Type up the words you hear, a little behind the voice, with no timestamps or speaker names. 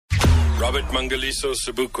Robert Mangaliso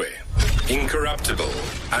Sobukwe, incorruptible,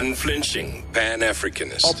 unflinching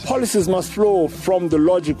Pan-Africanist. Our policies must flow from the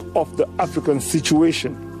logic of the African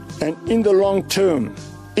situation and in the long term,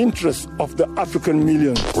 interests of the African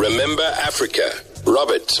millions. Remember Africa.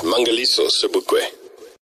 Robert Mangaliso Sobukwe.